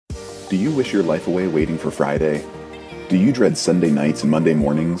Do you wish your life away waiting for Friday? Do you dread Sunday nights and Monday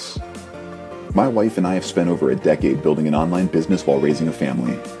mornings? My wife and I have spent over a decade building an online business while raising a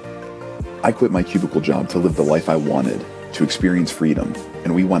family. I quit my cubicle job to live the life I wanted, to experience freedom,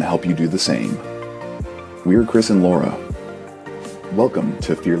 and we want to help you do the same. We're Chris and Laura. Welcome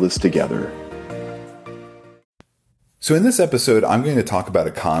to Fearless Together. So in this episode, I'm going to talk about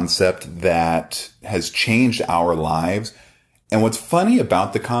a concept that has changed our lives. And what's funny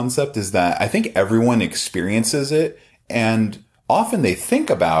about the concept is that I think everyone experiences it, and often they think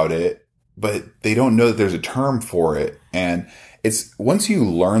about it, but they don't know that there's a term for it. And it's once you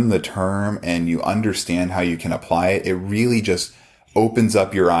learn the term and you understand how you can apply it, it really just opens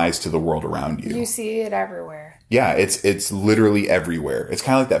up your eyes to the world around you. You see it everywhere. Yeah, it's literally everywhere. It's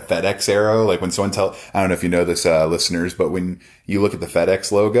kind of like that FedEx arrow. Like when someone I don't know if you know this, listeners, but when you look at the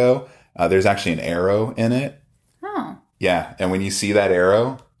FedEx logo, there's actually an arrow in it. Oh. Yeah, and when you see that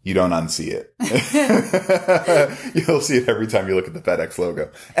arrow, you don't unsee it. You'll see it every time you look at the FedEx logo.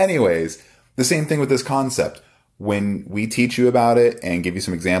 Anyways, the same thing with this concept. When we teach you about it and give you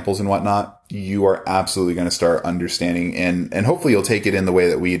some examples and whatnot, you are absolutely going to start understanding, and hopefully you'll take it in the way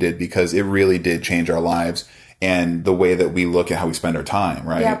that we did, because it really did change our lives and the way that we look at how we spend our time,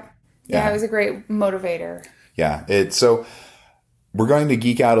 right? Yep. Yeah, it was a great motivator. Yeah. So we're going to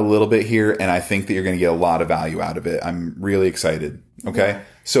geek out a little bit here, and I think that you're going to get a lot of value out of it. I'm really excited. Okay. Yeah.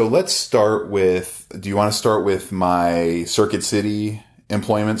 So let's start with, do you want to start with my Circuit City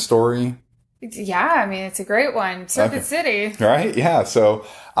employment story? Yeah, I mean, it's a great one. Circuit City. Right? Yeah. So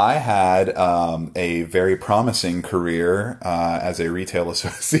I had a very promising career as a retail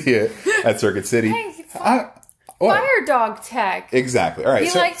associate at Circuit City. Hey, fire dog tech. Exactly. All right.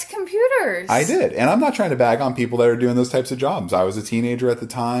 He liked computers. I did. And I'm not trying to bag on people that are doing those types of jobs. I was a teenager at the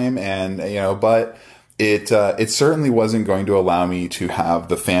time, and, but it certainly wasn't going to allow me to have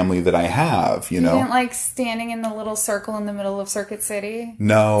the family that I have, you know. You didn't like standing in the little circle in the middle of Circuit City?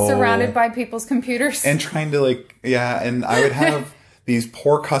 No. Surrounded by people's computers? And trying to and I would have these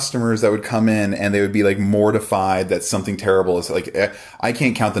poor customers that would come in, and they would be mortified that something terrible is I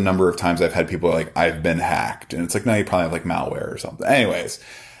can't count the number of times I've had people I've been hacked. And it's no, you probably have malware or something. Anyways,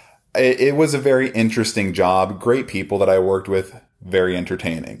 it was a very interesting job. Great people that I worked with. Very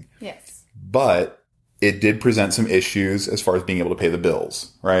entertaining. Yes. But it did present some issues as far as being able to pay the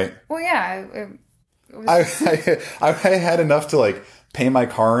bills, right? Well, yeah. It was... I had enough to pay my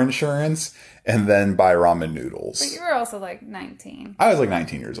car insurance and then buy ramen noodles. But you were also 19. I was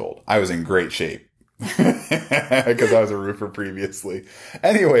 19 years old. I was in great shape because I was a roofer previously.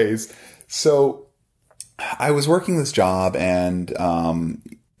 Anyways, so I was working this job, and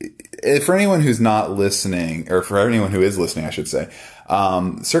for anyone who's not listening, or for anyone who is listening, I should say,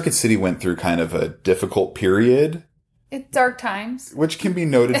 Circuit City went through kind of a difficult period. It's dark times. Which can be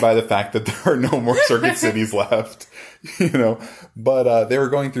noted by the fact that there are no more Circuit Cities left, But they were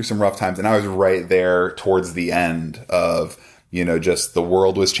going through some rough times, and I was right there towards the end of, just the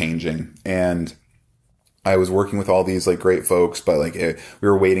world was changing. And I was working with all these great folks, but we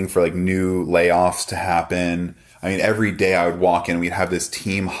were waiting for new layoffs to happen. I mean, every day I would walk in and we'd have this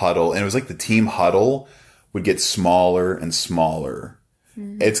team huddle, and it was the team huddle would get smaller and smaller.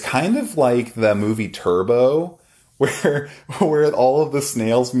 Mm-hmm. It's kind of like the movie Turbo, where all of the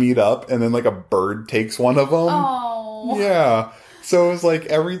snails meet up and then a bird takes one of them. Oh. Yeah. So it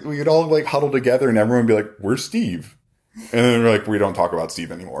was we'd all huddle together, and everyone would be "Where's Steve?" And then we're we don't talk about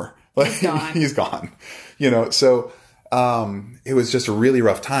Steve anymore. He's gone. So it was just a really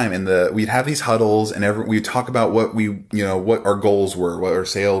rough time, and we'd have these huddles, and we'd talk about what what our goals were, what our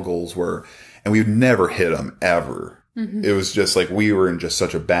sale goals were, and we would never hit them ever. Mm-hmm. It was just we were in just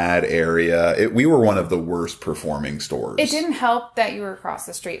such a bad area. We were one of the worst performing stores. It didn't help that you were across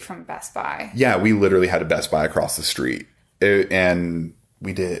the street from Best Buy. Yeah, we literally had a Best Buy across the street. And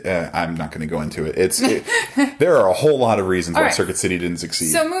we did. I'm not going to go into it. There are a whole lot of reasons why Circuit City didn't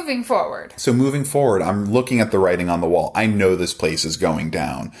succeed. So moving forward, I'm looking at the writing on the wall. I know this place is going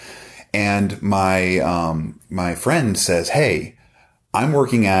down. And my friend says, "Hey, I'm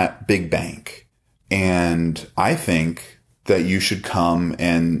working at Big Bank, and I think that you should come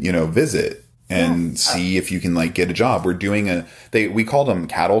and, visit and see if you can get a job. We're doing we called them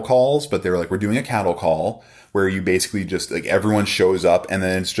cattle calls, but they were we're doing a cattle call where you basically just everyone shows up, and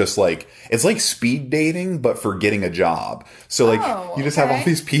then it's just it's like speed dating, but for getting a job. So you just have all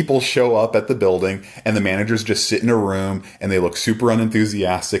these people show up at the building, and the managers just sit in a room, and they look super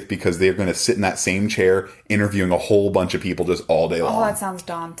unenthusiastic because they're going to sit in that same chair interviewing a whole bunch of people just all day long. Oh, that sounds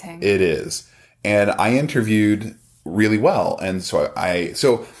daunting. It is. And I interviewed really well. And so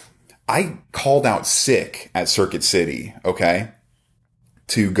I called out sick at Circuit City. Okay.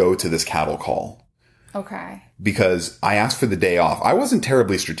 to go to this cattle call. Okay. Because I asked for the day off. I wasn't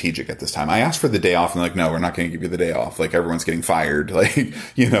terribly strategic at this time. I asked for the day off and like, no, we're not going to give you the day off. Like everyone's getting fired. Like,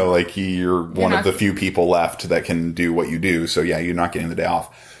 like you're one of the few people left that can do what you do. So yeah, you're not getting the day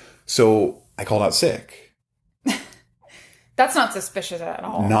off. So I called out sick. That's not suspicious at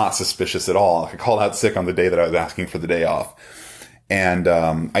all. Not suspicious at all. I called out sick on the day that I was asking for the day off. And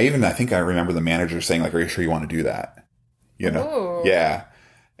I think I remember the manager saying like, are you sure you want to do that? Ooh. Yeah.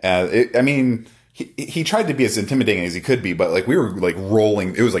 He tried to be as intimidating as he could be, but like we were like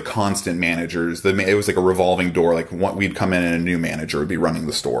rolling. It was like constant managers. It was like a revolving door. Like we'd come in and a new manager would be running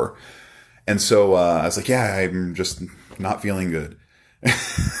the store. And so I was like, yeah, I'm just not feeling good.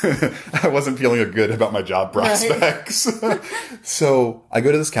 I wasn't feeling good about my job prospects. Right. So I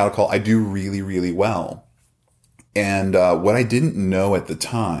go to this cattle call. I do really, really well. And what I didn't know at the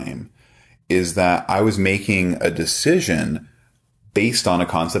time is that I was making a decision based on a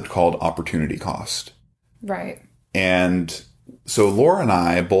concept called opportunity cost. Right. And so Laura and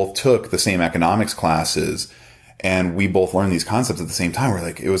I both took the same economics classes and we both learned these concepts at the same time.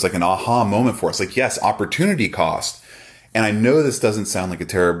 It was like an aha moment for us. Like, yes, opportunity cost. And I know this doesn't sound like a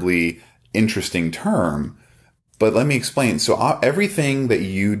terribly interesting term, but let me explain. So everything that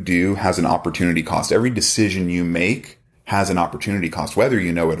you do has an opportunity cost. Every decision you make has an opportunity cost, whether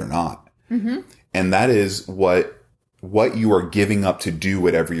you know it or not. Mm-hmm. And that is what you are giving up to do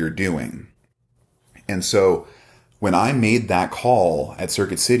whatever you're doing. And so when I made that call at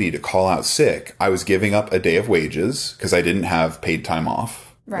Circuit City to call out sick, I was giving up a day of wages because I didn't have paid time off.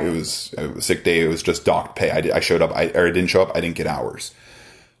 Right. It was a sick day. It was just docked pay. I showed up. I didn't show up. I didn't get hours.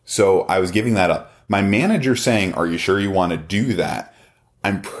 So I was giving that up. My manager saying, are you sure you want to do that?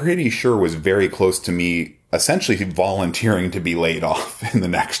 I'm pretty sure was very close to me essentially volunteering to be laid off in the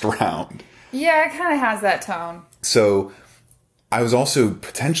next round. Yeah, it kind of has that tone. So I was also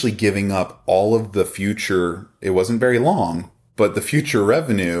potentially giving up all of the future. It wasn't very long, but the future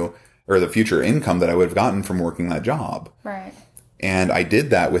revenue or the future income that I would have gotten from working that job. Right. And I did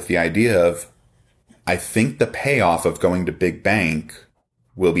that with the idea of, I think the payoff of going to big bank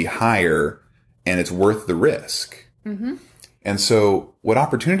will be higher and it's worth the risk. Mm-hmm. And so what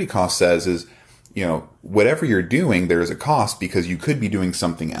opportunity cost says is, whatever you're doing, there is a cost because you could be doing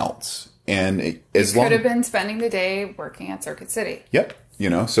something else. And you could have been spending the day working at Circuit City. Yep.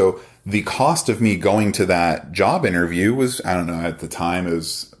 So the cost of me going to that job interview was, I don't know, at the time it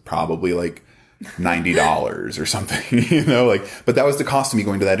was probably like $90 or something, but that was the cost of me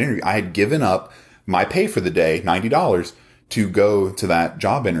going to that interview. I had given up my pay for the day, $90, to go to that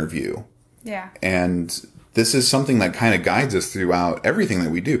job interview. Yeah. And this is something that kind of guides us throughout everything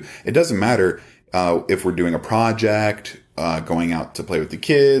that we do. It doesn't matter if we're doing a project, going out to play with the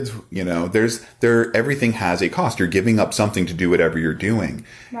kids, everything has a cost. You're giving up something to do whatever you're doing.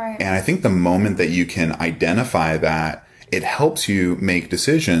 Right. And I think the moment that you can identify that, it helps you make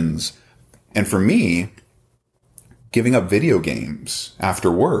decisions. And for me, giving up video games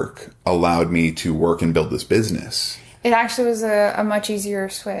after work allowed me to work and build this business. It actually was a much easier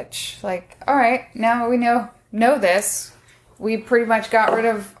switch. Like, all right, now we know this. We pretty much got rid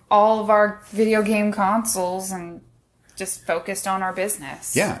of all of our video game consoles and just focused on our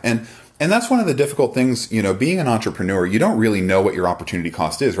business. Yeah, and that's one of the difficult things, being an entrepreneur, you don't really know what your opportunity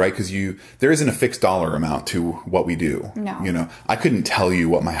cost is, right? Because there isn't a fixed dollar amount to what we do. No. I couldn't tell you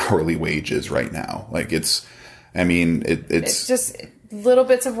what my hourly wage is right now. Like it's just little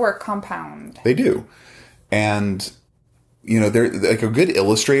bits of work compound. They do. And they're like a good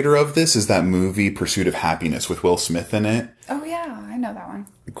illustrator of this is that movie Pursuit of Happiness with Will Smith in it. Oh yeah, I know that one.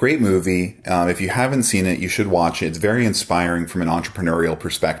 Great movie. If you haven't seen it, you should watch it. It's very inspiring from an entrepreneurial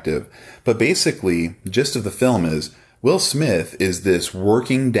perspective. But basically, the gist of the film is Will Smith is this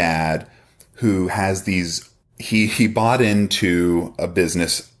working dad who has he bought into a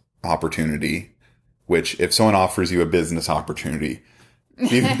business opportunity, which if someone offers you a business opportunity,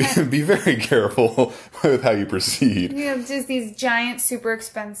 be very careful with how you proceed. Just these giant, super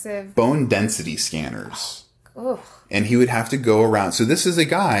expensive bone density scanners. Ugh. And he would have to go around. So this is a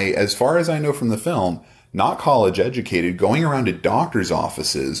guy, as far as I know from the film, not college educated, going around to doctors'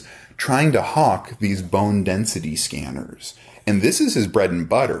 offices trying to hawk these bone density scanners. And this is his bread and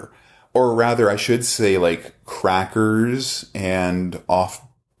butter. Or rather, I should say like crackers and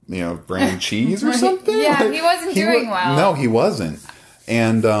brand cheese or something. Yeah, he wasn't doing well. No, he wasn't.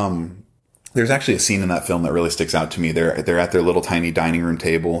 And there's actually a scene in that film that really sticks out to me. They're at their little tiny dining room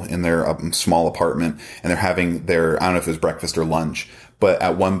table in their small apartment, and they're having I don't know if it was breakfast or lunch, but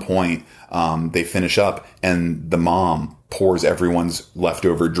at one point they finish up, and the mom pours everyone's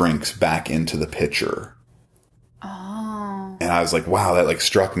leftover drinks back into the pitcher. Oh. And And I was like, wow, that like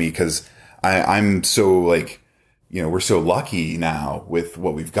struck me because I'm so like, we're so lucky now with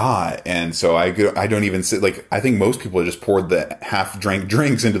what we've got. And so I don't even sit like, I think most people just poured the half drank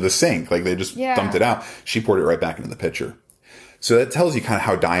drinks into the sink. Like they just dumped it out. She poured it right back into the pitcher. So that tells you kind of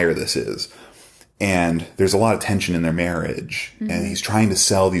how dire this is. And there's a lot of tension in their marriage. Mm-hmm. And he's trying to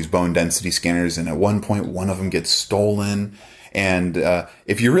sell these bone density scanners. And at one point, one of them gets stolen. And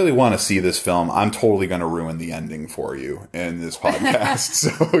if you really want to see this film, I'm totally going to ruin the ending for you in this podcast.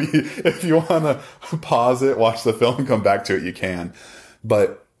 So if you want to pause it, watch the film, come back to it, you can.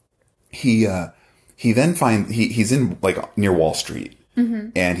 But he then he's in like near Wall Street. Mm-hmm.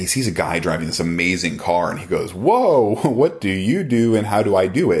 And he sees a guy driving this amazing car and he goes, whoa, what do you do and how do I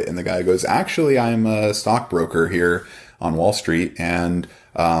do it? And the guy goes, actually, I'm a stockbroker here on Wall Street and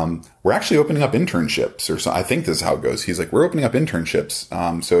we're actually opening up internships or so. I think this is how it goes. He's like, we're opening up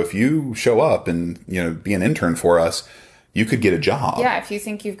internships. So if you show up and, be an intern for us, you could get a job. Yeah. If you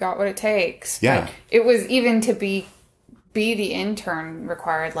think you've got what it takes. Yeah. But it was even to be the intern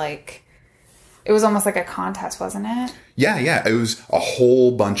required like, it was almost like a contest, wasn't it? Yeah, yeah. It was a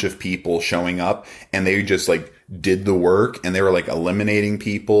whole bunch of people showing up and they just like did the work and they were like eliminating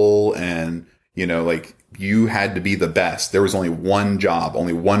people and, like you had to be the best. There was only one job.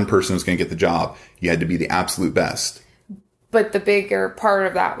 Only one person was going to get the job. You had to be the absolute best. But the bigger part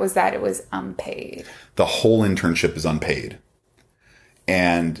of that was that it was unpaid. The whole internship is unpaid.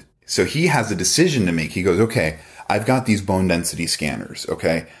 And so he has a decision to make. He goes, okay, I've got these bone density scanners.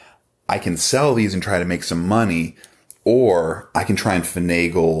 Okay. I can sell these and try to make some money, or I can try and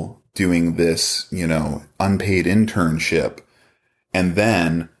finagle doing this, unpaid internship and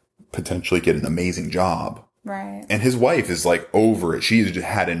then potentially get an amazing job. Right. And his wife is like over it. She's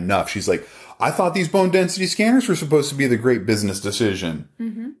had enough. She's like, I thought these bone density scanners were supposed to be the great business decision,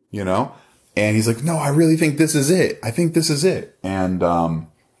 And he's like, no, I really think this is it. I think this is it. And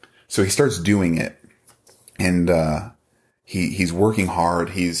so he starts doing it. And he's working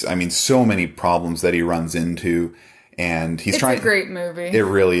hard. So many problems that he runs into. And he's trying. It's a great movie. It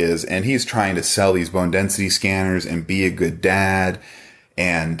really is. And he's trying to sell these bone density scanners and be a good dad.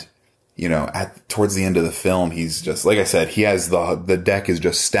 And, towards the end of the film, he's just, like I said, he has the deck is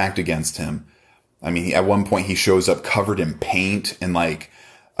just stacked against him. At one point he shows up covered in paint and like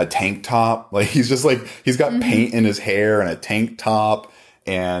a tank top. Like he's just like, he's got paint in his hair and a tank top.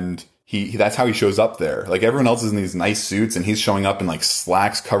 And that's how he shows up there. Like everyone else is in these nice suits and he's showing up in like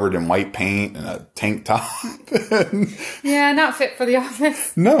slacks covered in white paint and a tank top. Yeah, not fit for the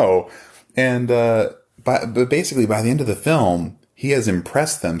office. No. And, but basically by the end of the film, he has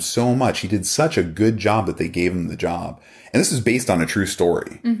impressed them so much. He did such a good job that they gave him the job. And this is based on a true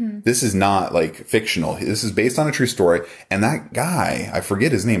story. Mm-hmm. This is not like fictional. This is based on a true story. And that guy, I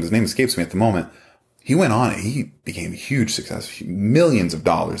forget his name. His name escapes me at the moment. He went on and he became a huge success, millions of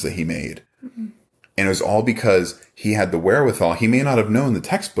dollars that he made. Mm-hmm. And it was all because he had the wherewithal. He may not have known the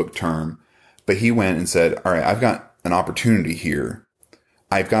textbook term, but he went and said, all right, I've got an opportunity here.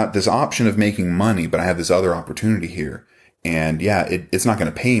 I've got this option of making money, but I have this other opportunity here. And yeah, it's not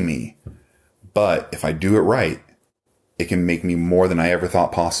going to pay me, but if I do it right, it can make me more than I ever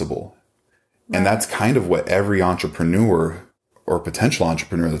thought possible. Right. And that's kind of what every entrepreneur or potential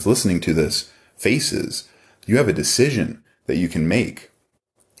entrepreneur that's listening to this faces. You have a decision that you can make.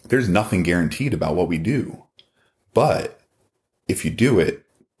 There's nothing guaranteed about what we do, but if you do it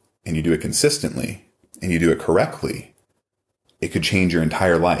and you do it consistently and you do it correctly, it could change your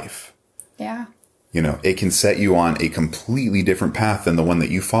entire life. Yeah. It can set you on a completely different path than the one that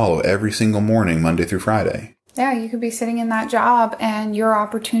you follow every single morning, Monday through Friday. Yeah, you could be sitting in that job and your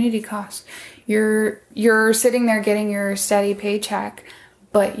opportunity cost. You're sitting there getting your steady paycheck,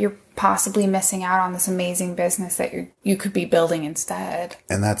 but you're possibly missing out on this amazing business that you could be building instead.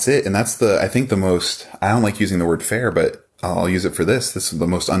 And that's it. And that's I don't like using the word fair, but I'll use it for this. This is the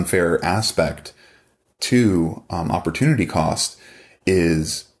most unfair aspect to opportunity cost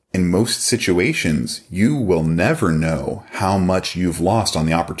is in most situations, you will never know how much you've lost on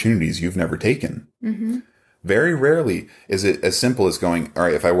the opportunities you've never taken. Mm-hmm. Very rarely is it as simple as going, all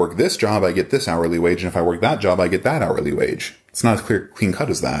right, if I work this job, I get this hourly wage. And if I work that job, I get that hourly wage. It's not as clean cut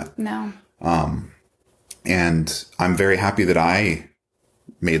as that. No. And I'm very happy that I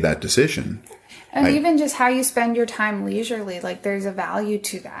made that decision. And even just how you spend your time leisurely, like there's a value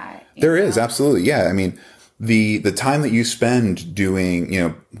to that. There is, absolutely. Yeah. The time that you spend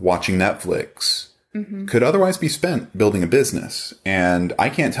doing, watching Netflix could otherwise be spent building a business. And I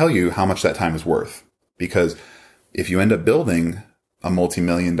can't tell you how much that time is worth, because if you end up building a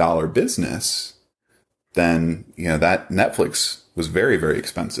multi-million-dollar business, then, that Netflix was very, very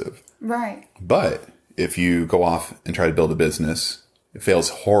expensive. Right. But if you go off and try to build a business, it fails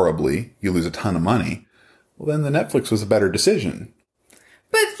horribly, you lose a ton of money, well, then the Netflix was a better decision.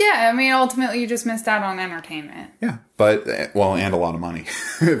 But yeah, I mean, ultimately you just missed out on entertainment. Yeah, but, well, and a lot of money.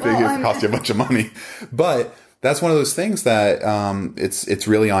 It cost you a bunch of money. But that's one of those things that it's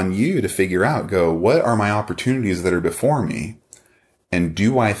really on you to figure out, what are my opportunities that are before me? And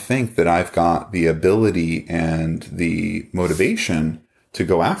do I think that I've got the ability and the motivation to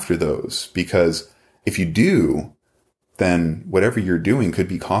go after those? Because if you do, then whatever you're doing could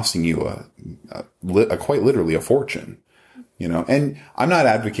be costing you a quite literally a fortune. And I'm not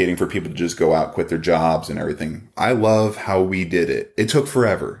advocating for people to just go out, quit their jobs and everything. I love how we did it. It took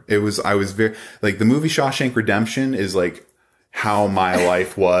forever. I was very, like, the movie Shawshank Redemption is like how my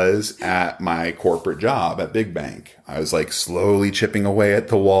life was at my corporate job at Big Bank. I was like slowly chipping away at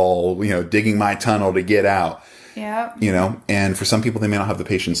the wall, digging my tunnel to get out. Yeah. And for some people, they may not have the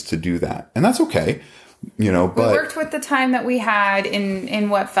patience to do that. And that's okay. But we worked with the time that we had in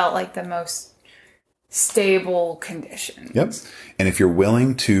what felt like the most stable conditions. Yep. And if you're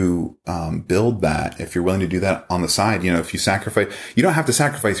willing to build that, if you're willing to do that on the side, if you sacrifice, you don't have to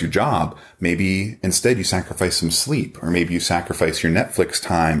sacrifice your job. Maybe instead you sacrifice some sleep, or maybe you sacrifice your Netflix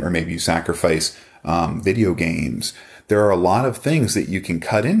time, or maybe you sacrifice video games. There are a lot of things that you can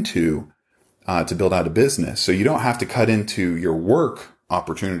cut into to build out a business. So you don't have to cut into your work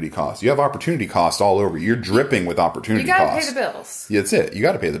opportunity costs. You have opportunity costs all over. You're dripping with opportunity costs. You gotta pay the bills. Yeah, that's it. You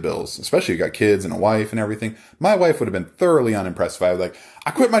gotta pay the bills, especially if you got kids and a wife and everything. My wife would have been thoroughly unimpressed if I was like,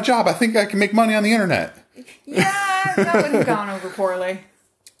 I quit my job. I think I can make money on the internet. Yeah, that wouldn't have gone over poorly.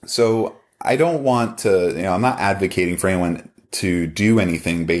 So I don't want to, I'm not advocating for anyone to do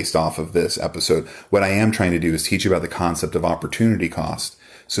anything based off of this episode. What I am trying to do is teach you about the concept of opportunity cost,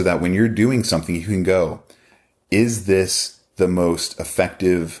 so that when you're doing something, you can go, is this the most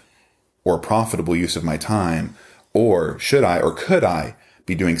effective or profitable use of my time? Or should I, or could I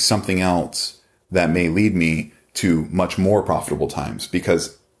be doing something else that may lead me to much more profitable times?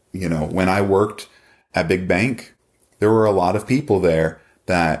 Because, when I worked at Big Bank, there were a lot of people there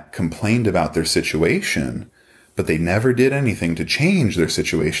that complained about their situation, but they never did anything to change their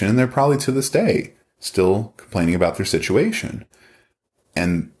situation. And they're probably to this day still complaining about their situation.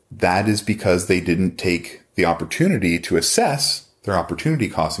 And that is because they didn't take the opportunity to assess their opportunity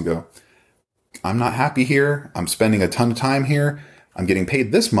costs and go, I'm not happy here. I'm spending a ton of time here. I'm getting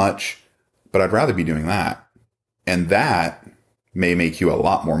paid this much, but I'd rather be doing that. And that may make you a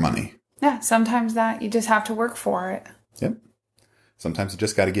lot more money. Yeah, sometimes that you just have to work for it. Yep. Sometimes you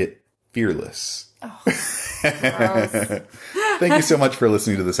just got to get fearless. Oh, gross. Thank you so much for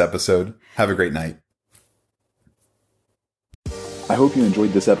listening to this episode. Have a great night. I hope you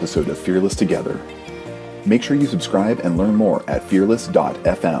enjoyed this episode of Fearless Together. Make sure you subscribe and learn more at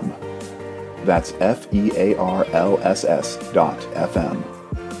fearless.fm. That's FEARLSS.fm.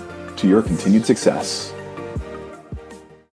 To your continued success.